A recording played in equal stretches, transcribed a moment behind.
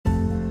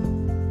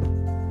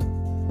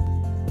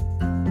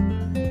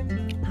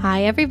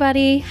Hi,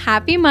 everybody.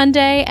 Happy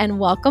Monday, and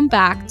welcome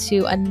back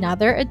to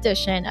another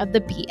edition of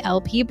the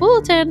BLP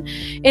Bulletin.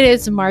 It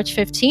is March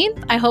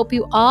 15th. I hope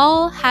you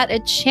all had a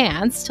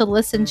chance to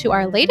listen to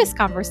our latest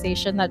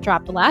conversation that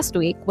dropped last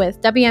week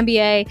with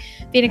WNBA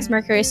Phoenix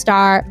Mercury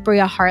star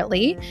Bria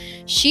Hartley.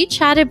 She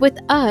chatted with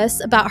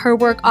us about her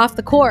work off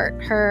the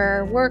court,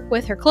 her work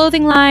with her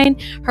clothing line,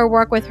 her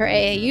work with her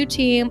AAU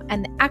team,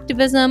 and the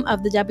activism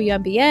of the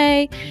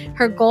WNBA,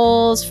 her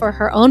goals for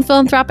her own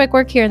philanthropic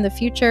work here in the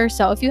future.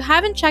 So if you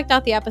haven't checked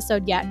out the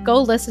episode yet,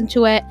 go listen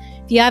to it.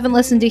 If you haven't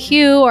listened to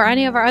Hugh or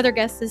any of our other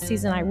guests this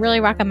season, I really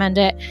recommend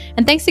it.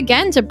 And thanks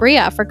again to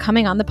Bria for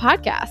coming on the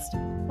podcast.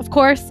 Of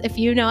course, if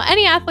you know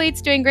any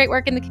athletes doing great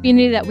work in the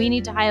community that we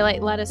need to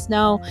highlight, let us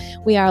know.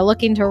 We are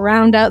looking to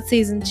round out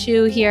season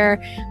 2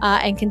 here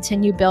and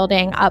continue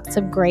building up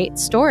some great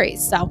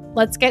stories. So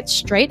let's get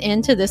straight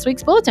into this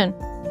week's bulletin.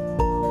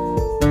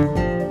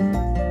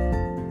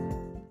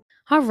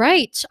 All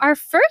right. Our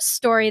first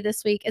story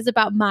this week is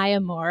about Maya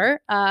Moore.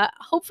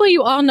 Hopefully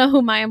you all know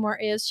who Maya Moore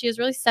is. She has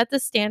really set the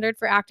standard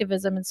for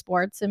activism in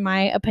sports, in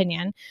my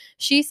opinion.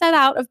 She set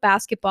out of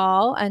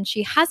basketball and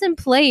she hasn't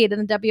played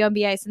in the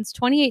WNBA since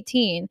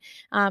 2018.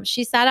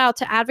 She set out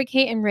to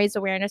advocate and raise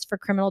awareness for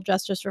criminal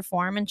justice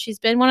reform, and she's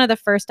been one of the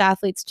first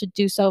athletes to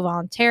do so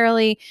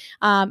voluntarily,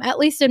 at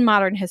least in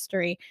modern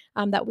history,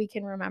 that we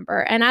can remember.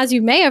 And as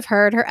you may have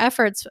heard, her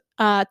efforts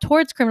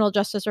towards criminal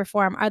justice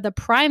reform are the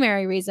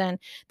primary reason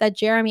that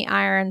Jeremy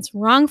Irons'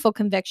 wrongful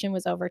conviction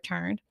was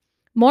overturned.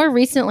 Moore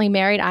recently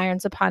married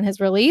Irons upon his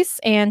release,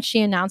 and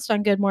she announced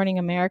on Good Morning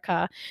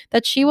America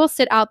that she will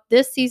sit out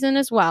this season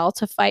as well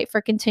to fight for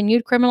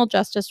continued criminal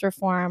justice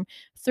reform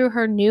through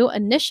her new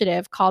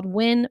initiative called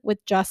Win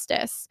with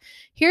Justice.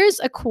 Here's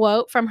a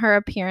quote from her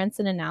appearance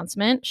and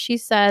announcement. She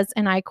says,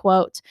 and I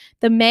quote,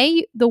 the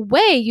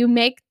way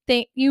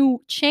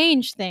you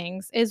change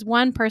things is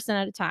one person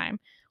at a time,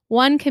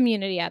 one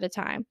community at a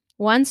time,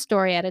 one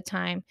story at a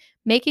time,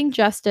 making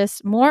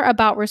justice more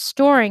about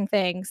restoring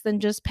things than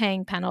just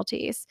paying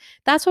penalties.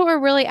 That's what we're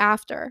really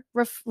after,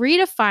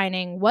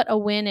 redefining what a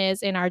win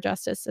is in our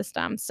justice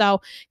system.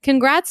 So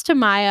congrats to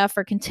Maya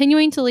for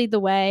continuing to lead the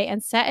way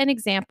and set an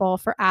example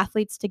for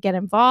athletes to get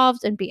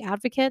involved and be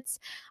advocates.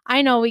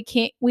 I know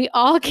we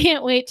all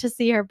can't wait to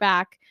see her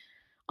back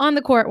on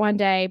the court one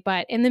day.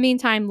 But in the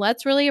meantime,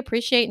 let's really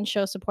appreciate and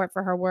show support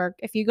for her work.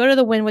 If you go to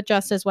the Win with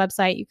Justice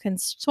website, you can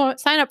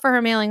sign up for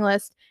her mailing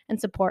list and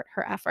support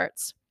her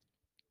efforts.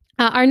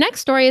 Our next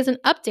story is an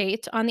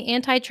update on the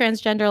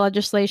anti-transgender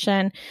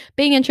legislation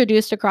being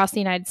introduced across the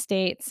United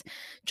States.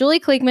 Julie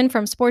Kliegman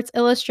from Sports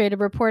Illustrated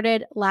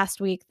reported last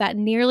week that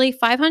nearly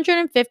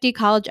 550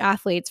 college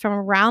athletes from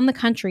around the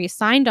country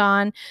signed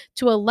on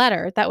to a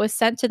letter that was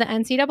sent to the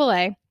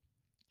NCAA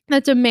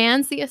that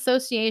demands the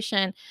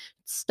association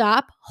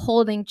stop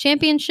holding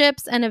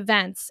championships and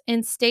events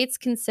in states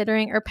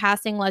considering or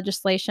passing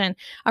legislation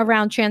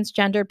around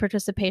transgender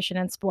participation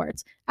in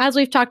sports. As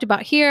we've talked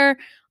about here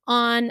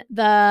on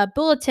the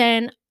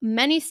bulletin,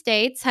 many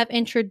states have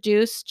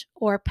introduced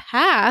or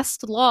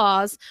passed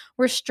laws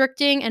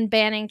restricting and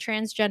banning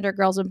transgender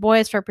girls and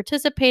boys from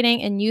participating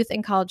in youth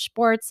and college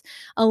sports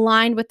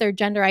aligned with their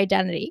gender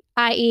identity,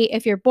 i.e.,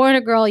 if you're born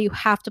a girl, you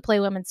have to play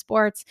women's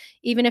sports,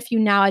 even if you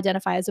now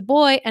identify as a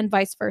boy, and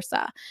vice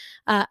versa.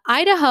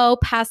 Idaho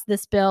passed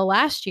this bill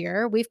last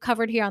year. We've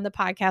covered here on the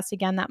podcast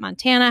again that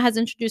Montana has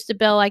introduced a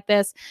bill like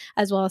this,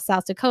 as well as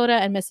South Dakota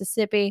and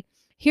Mississippi.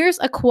 Here's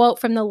a quote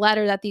from the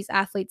letter that these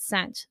athletes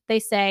sent. They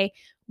say,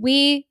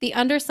 "We, the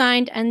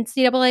undersigned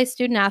NCAA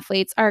student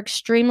athletes, are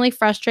extremely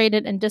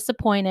frustrated and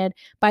disappointed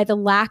by the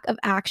lack of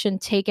action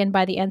taken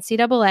by the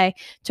NCAA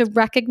to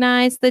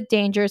recognize the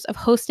dangers of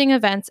hosting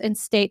events in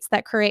states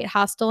that create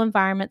hostile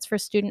environments for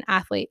student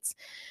athletes."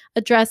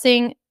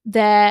 Addressing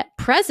the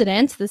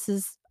president, this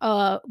is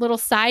a little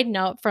side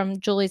note from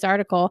Julie's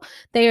article,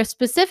 they are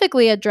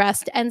specifically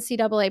addressed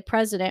NCAA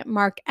President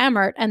Mark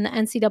Emmert and the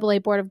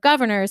NCAA Board of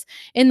Governors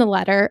in the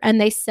letter,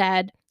 and they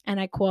said, and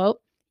I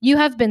quote, "You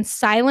have been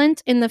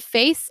silent in the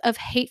face of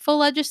hateful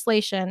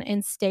legislation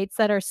in states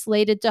that are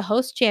slated to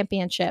host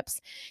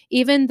championships,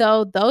 even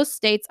though those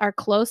states are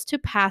close to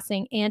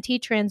passing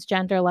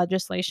anti-transgender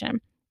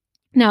legislation."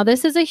 Now,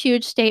 this is a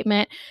huge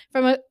statement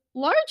from a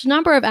large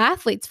number of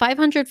athletes.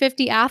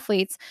 550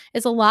 athletes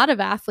is a lot of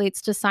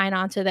athletes to sign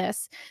on to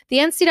this. The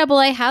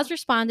NCAA has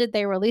responded.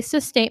 They released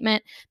a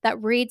statement that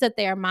reads that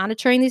they are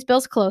monitoring these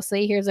bills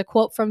closely. Here's a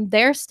quote from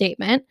their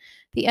statement.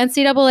 "The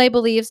NCAA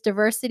believes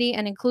diversity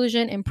and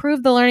inclusion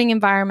improve the learning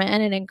environment,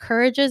 and it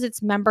encourages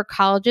its member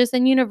colleges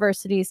and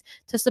universities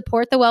to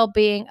support the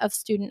well-being of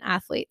student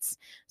athletes."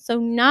 So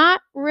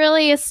not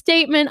really a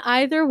statement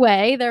either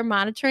way. They're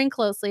monitoring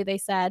closely, they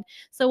said.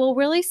 So we'll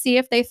really see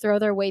if they throw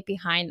their weight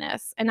behind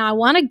this. And I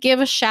want to give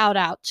a shout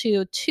out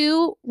to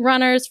 2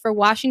 runners for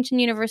Washington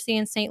University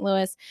in St.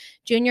 Louis,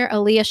 junior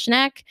Aaliyah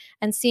Schneck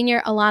and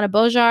senior Alana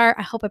Bojar.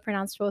 I hope I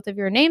pronounced both of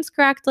your names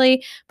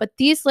correctly. But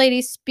these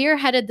ladies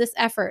spearheaded this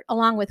effort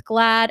along with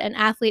GLAAD and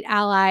Athlete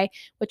Ally,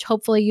 which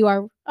hopefully you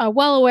are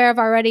well aware of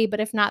already.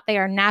 But if not, they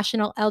are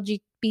national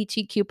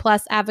LGBTQ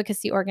plus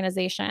advocacy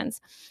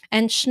organizations.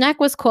 And Schneck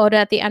was quoted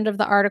at the end of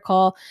the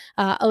article,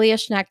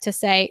 Aaliyah Schneck, to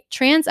say,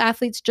 trans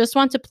athletes just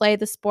want to play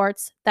the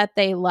sports that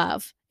they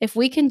love. If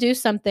we can do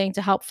something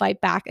to help fight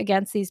back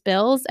against these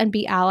bills and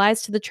be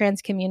allies to the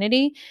trans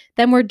community,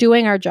 then we're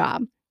doing our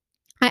job.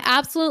 I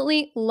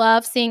absolutely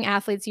love seeing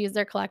athletes use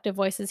their collective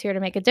voices here to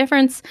make a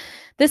difference.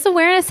 This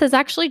awareness has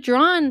actually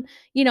drawn,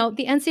 the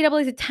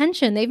NCAA's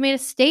attention. They've made a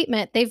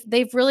statement.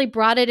 They've really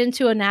brought it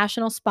into a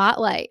national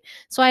spotlight.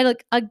 So I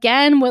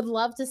again would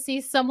love to see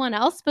someone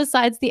else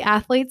besides the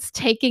athletes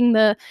taking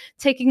the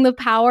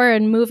power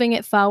and moving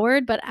it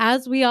forward. But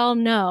as we all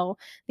know,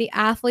 the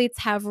athletes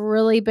have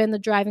really been the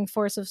driving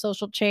force of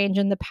social change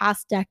in the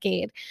past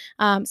decade.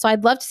 So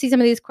I'd love to see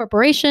some of these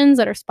corporations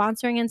that are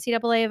sponsoring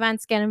NCAA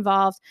events get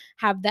involved,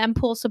 have them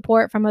pull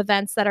support from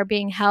events that are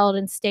being held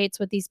in states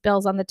with these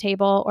bills on the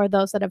table or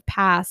those that have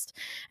passed.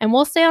 And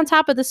we'll stay on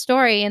top of the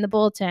story in the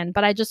bulletin.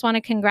 But I just want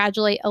to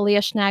congratulate Aaliyah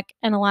Schneck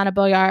and Alana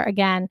Boyar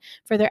again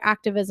for their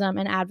activism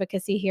and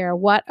advocacy here.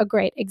 What a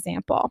great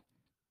example.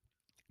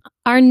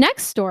 Our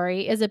next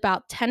story is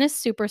about tennis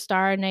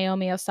superstar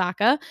Naomi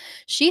Osaka.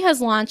 She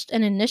has launched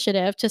an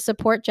initiative to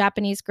support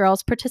Japanese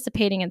girls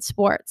participating in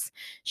sports.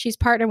 She's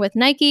partnered with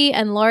Nike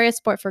and Laureate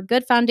Sport for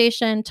Good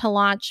Foundation to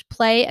launch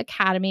Play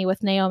Academy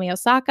with Naomi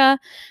Osaka.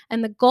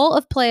 And the goal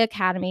of Play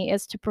Academy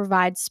is to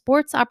provide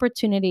sports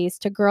opportunities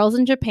to girls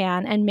in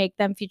Japan and make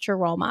them future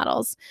role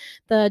models.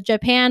 The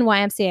Japan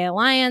YMCA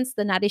Alliance,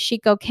 the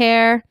Nadeshiko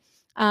Care,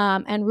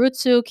 and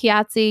Rutsu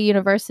Keihatsu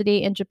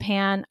University in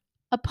Japan.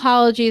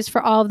 Apologies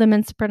for all of the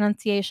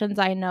mispronunciations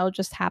I know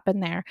just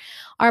happened there.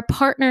 Are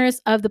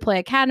partners of the Play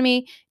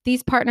Academy.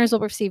 These partners will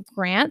receive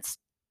grants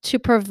to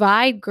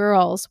provide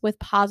girls with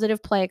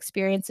positive play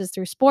experiences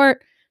through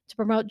sport, to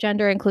promote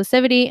gender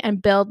inclusivity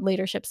and build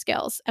leadership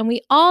skills. And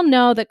we all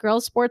know that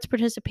girls' sports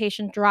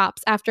participation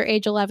drops after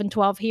age 11,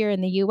 12 here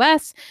in the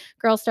US.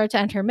 Girls start to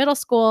enter middle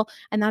school,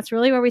 and that's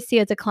really where we see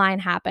a decline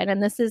happen.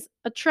 And this is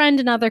a trend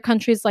in other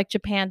countries like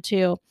Japan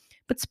too.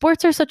 But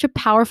sports are such a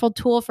powerful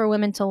tool for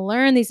women to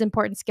learn these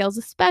important skills,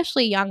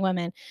 especially young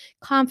women,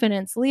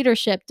 confidence,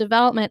 leadership,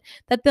 development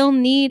that they'll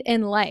need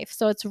in life.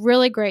 So it's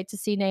really great to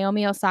see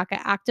Naomi Osaka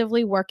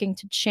actively working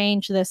to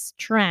change this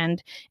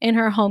trend in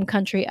her home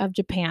country of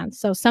Japan.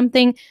 So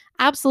something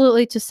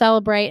absolutely to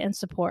celebrate and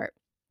support.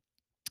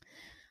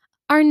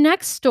 Our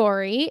next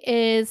story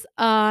is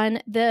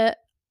on the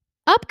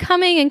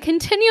upcoming and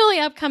continually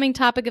upcoming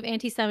topic of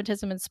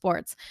anti-Semitism in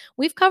sports.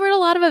 We've covered a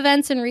lot of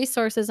events and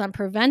resources on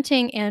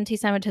preventing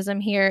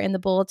anti-Semitism here in the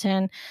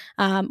bulletin.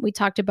 We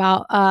talked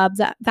about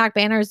Zach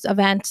Banner's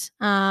event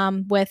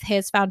with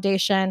his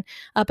foundation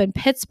up in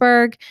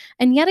Pittsburgh.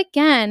 And yet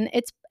again,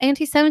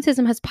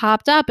 anti-Semitism has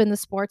popped up in the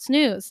sports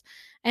news.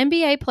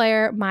 NBA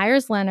player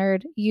Myers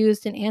Leonard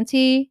used an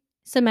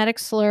anti-Semitic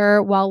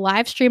slur while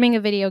live streaming a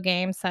video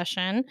game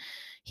session.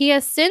 He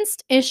has since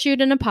issued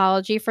an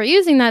apology for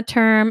using that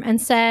term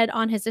and said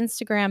on his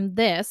Instagram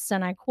this,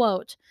 and I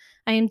quote,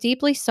 "I am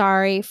deeply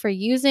sorry for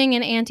using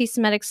an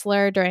anti-Semitic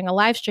slur during a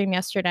live stream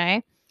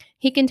yesterday."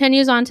 He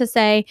continues on to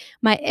say,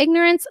 "My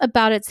ignorance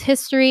about its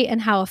history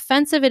and how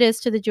offensive it is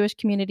to the Jewish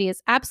community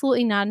is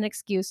absolutely not an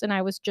excuse, and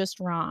I was just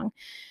wrong."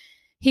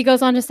 He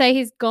goes on to say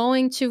he's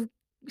going to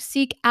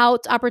seek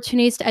out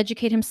opportunities to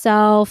educate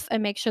himself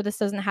and make sure this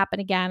doesn't happen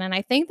again. And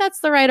I think that's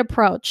the right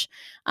approach.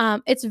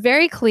 It's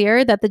very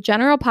clear that the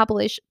general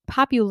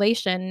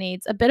population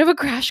needs a bit of a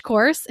crash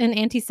course in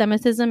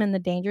anti-Semitism and the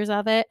dangers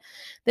of it.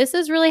 This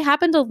has really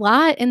happened a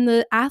lot in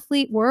the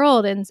athlete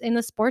world and in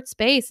the sports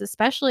space,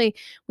 especially.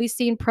 We've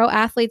seen pro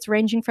athletes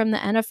ranging from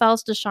the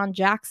NFL's Deshaun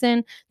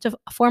Jackson to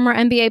former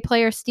NBA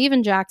player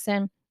Steven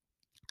Jackson.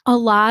 A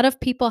lot of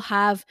people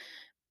have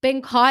been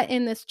caught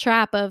in this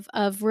trap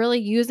of really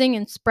using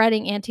and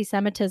spreading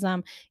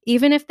anti-Semitism,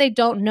 even if they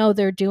don't know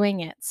they're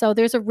doing it. So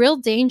there's a real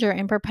danger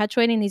in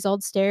perpetuating these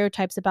old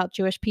stereotypes about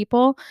Jewish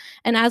people.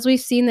 And as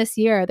we've seen this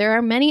year, there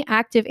are many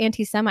active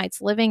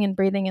anti-Semites living and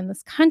breathing in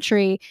this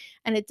country,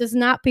 and it does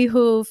not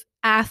behoove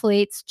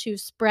athletes to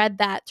spread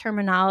that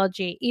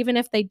terminology, even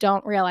if they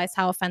don't realize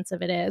how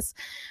offensive it is.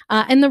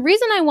 And the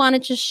reason I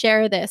wanted to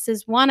share this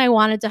is, one, I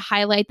wanted to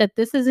highlight that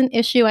this is an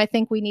issue I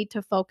think we need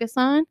to focus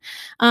on.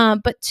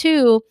 But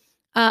two,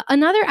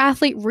 another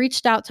athlete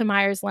reached out to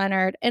Myers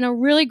Leonard in a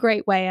really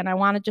great way, and I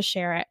wanted to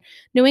share it.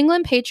 New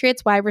England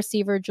Patriots wide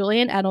receiver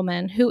Julian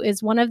Edelman, who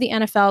is one of the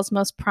NFL's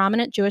most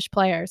prominent Jewish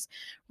players,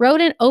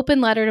 wrote an open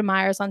letter to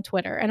Myers on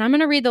Twitter. And I'm going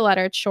to read the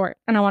letter. It's short,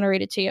 and I want to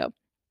read it to you.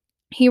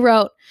 He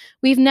wrote,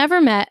 "We've never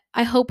met.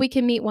 I hope we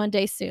can meet one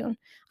day soon.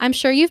 I'm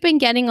sure you've been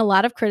getting a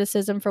lot of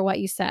criticism for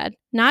what you said.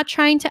 Not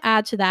trying to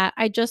add to that,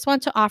 I just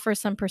want to offer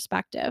some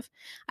perspective.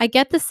 I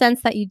get the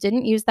sense that you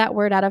didn't use that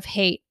word out of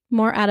hate,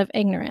 more out of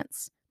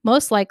ignorance.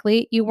 Most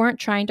likely, you weren't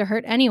trying to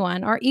hurt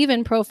anyone or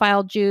even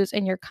profile Jews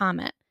in your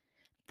comment.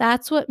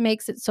 That's what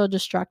makes it so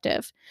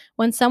destructive.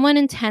 When someone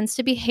intends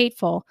to be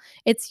hateful,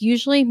 it's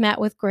usually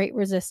met with great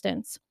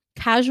resistance.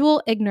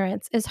 Casual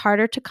ignorance is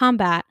harder to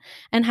combat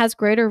and has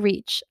greater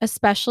reach,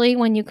 especially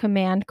when you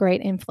command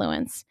great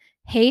influence.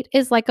 Hate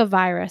is like a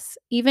virus.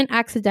 Even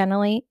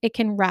accidentally, it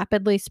can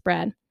rapidly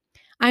spread.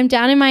 I'm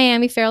down in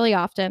Miami fairly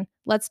often.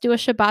 Let's do a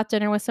Shabbat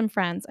dinner with some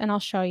friends and I'll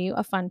show you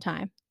a fun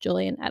time.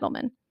 Julian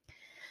Edelman.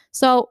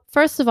 So,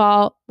 first of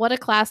all, what a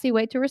classy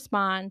way to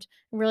respond,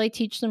 really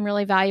teach some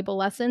really valuable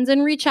lessons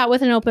and reach out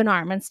with an open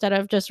arm instead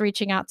of just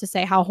reaching out to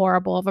say how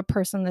horrible of a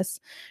person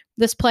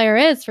this player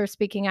is for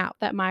speaking out,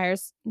 that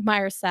Myers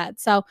said.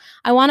 So,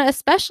 I want to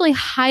especially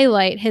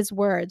highlight his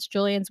words,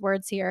 Julian's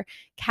words here.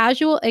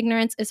 Casual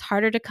ignorance is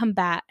harder to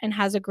combat and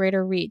has a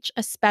greater reach,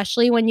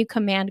 especially when you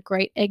command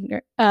great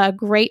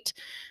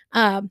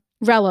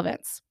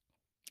relevance.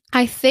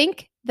 I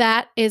think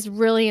that is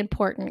really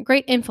important.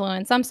 Great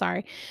influence. I'm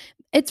sorry.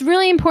 It's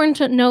really important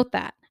to note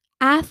that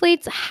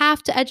athletes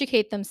have to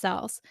educate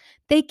themselves.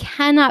 They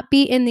cannot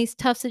be in these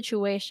tough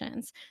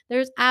situations.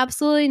 There's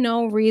absolutely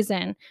no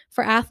reason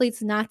for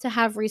athletes not to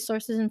have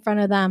resources in front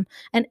of them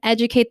and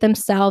educate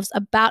themselves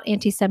about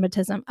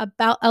anti-Semitism,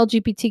 about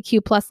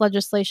LGBTQ plus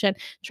legislation,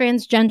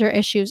 transgender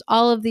issues,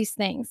 all of these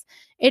things.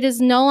 It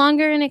is no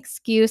longer an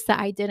excuse that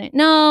I didn't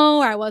know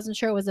or I wasn't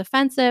sure it was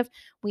offensive.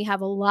 We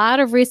have a lot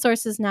of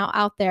resources now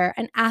out there,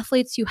 and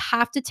athletes, you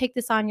have to take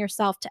this on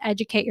yourself to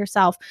educate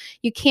yourself.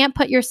 You can't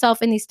put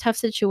yourself in these tough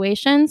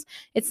situations.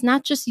 It's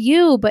not just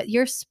you, but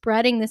you're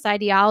spreading this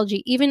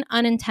ideology, even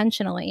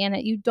unintentionally, and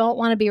you don't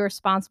want to be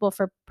responsible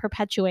for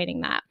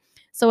perpetuating that.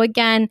 So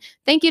again,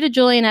 thank you to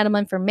Julian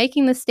Edelman for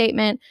making this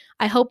statement.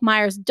 I hope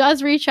Myers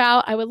does reach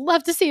out. I would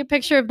love to see a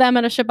picture of them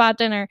at a Shabbat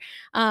dinner.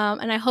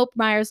 And I hope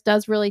Myers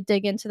does really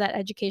dig into that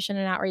education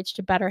and outreach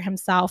to better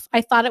himself.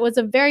 I thought it was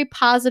a very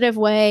positive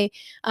way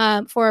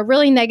for a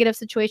really negative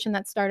situation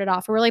that started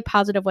off, a really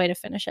positive way to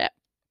finish it.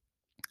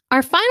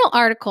 Our final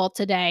article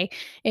today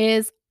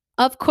is,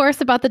 of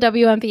course, about the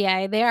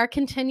WNBA. They are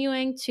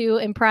continuing to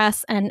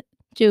impress and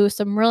do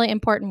some really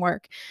important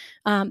work.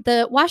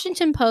 The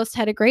Washington Post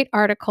had a great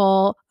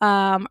article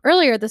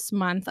earlier this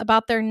month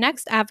about their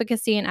next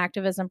advocacy and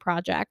activism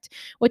project,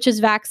 which is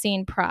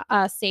vaccine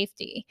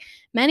safety.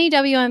 Many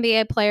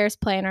WNBA players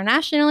play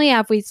internationally,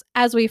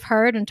 as we've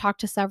heard and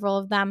talked to several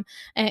of them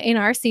in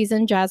our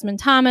season, Jasmine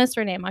Thomas,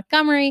 Renee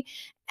Montgomery,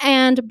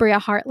 and Bria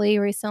Hartley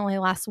recently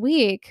last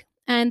week.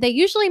 And they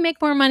usually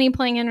make more money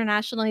playing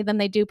internationally than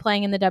they do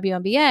playing in the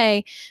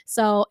WNBA.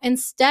 So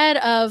instead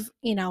of,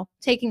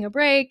 taking a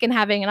break and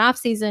having an off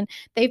season,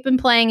 they've been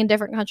playing in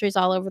different countries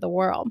all over the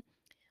world.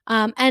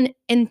 And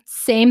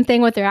same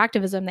thing with their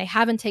activism. They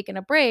haven't taken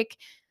a break.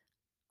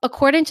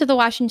 According to the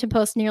Washington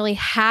Post, nearly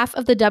half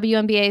of the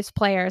WNBA's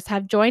players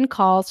have joined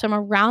calls from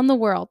around the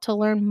world to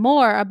learn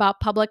more about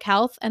public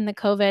health and the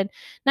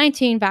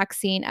COVID-19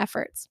 vaccine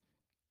efforts.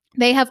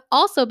 They have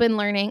also been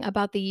learning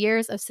about the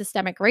years of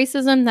systemic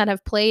racism that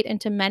have played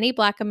into many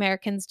Black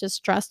Americans'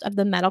 distrust of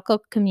the medical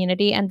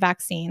community and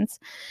vaccines.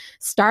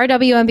 Star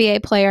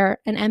WNBA player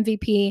and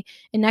MVP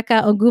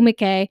Nneka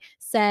Ogwumike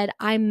said,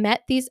 "I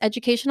met these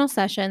educational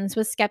sessions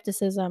with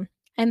skepticism,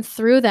 and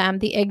through them,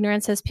 the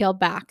ignorance has peeled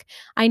back.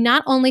 I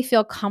not only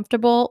feel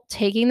comfortable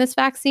taking this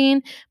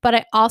vaccine, but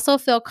I also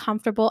feel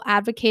comfortable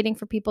advocating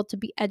for people to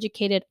be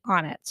educated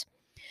on it."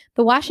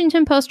 The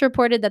Washington Post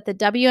reported that the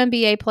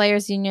WNBA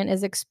Players Union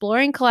is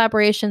exploring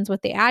collaborations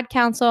with the Ad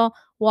Council,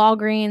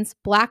 Walgreens,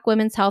 Black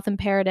Women's Health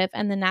Imperative,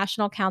 and the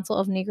National Council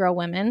of Negro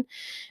Women.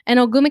 And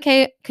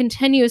Ogwumike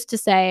continues to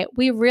say,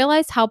 "We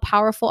realize how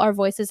powerful our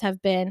voices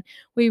have been.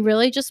 We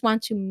really just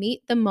want to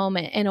meet the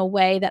moment in a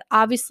way that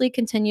obviously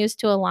continues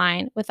to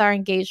align with our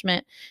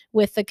engagement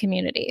with the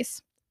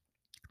communities."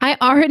 I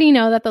already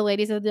know that the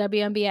ladies of the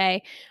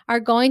WNBA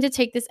are going to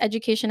take this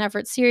education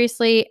effort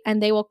seriously,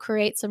 and they will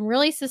create some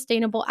really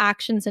sustainable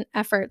actions and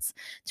efforts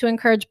to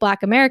encourage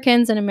Black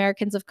Americans and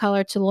Americans of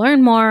color to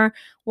learn more,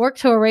 work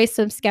to erase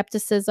some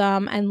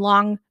skepticism and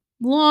long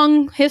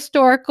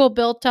historical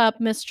built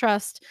up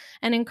mistrust,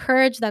 and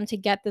encourage them to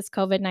get this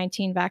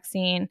COVID-19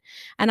 vaccine.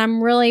 And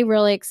I'm really,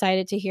 really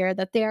excited to hear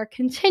that they are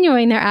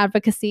continuing their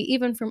advocacy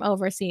even from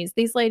overseas.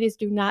 These ladies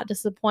do not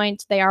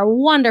disappoint. They are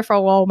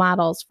wonderful role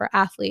models for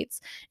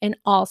athletes in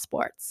all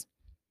sports.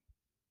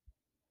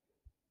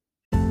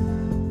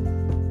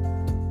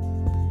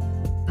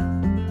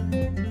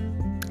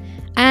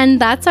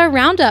 And that's our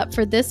roundup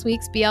for this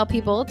week's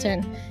BLP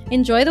Bulletin.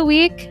 Enjoy the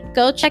week.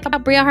 Go check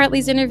out Bria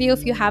Hartley's interview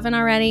if you haven't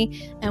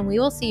already. And we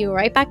will see you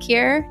right back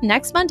here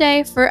next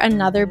Monday for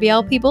another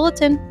BLP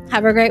Bulletin.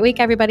 Have a great week,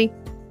 everybody.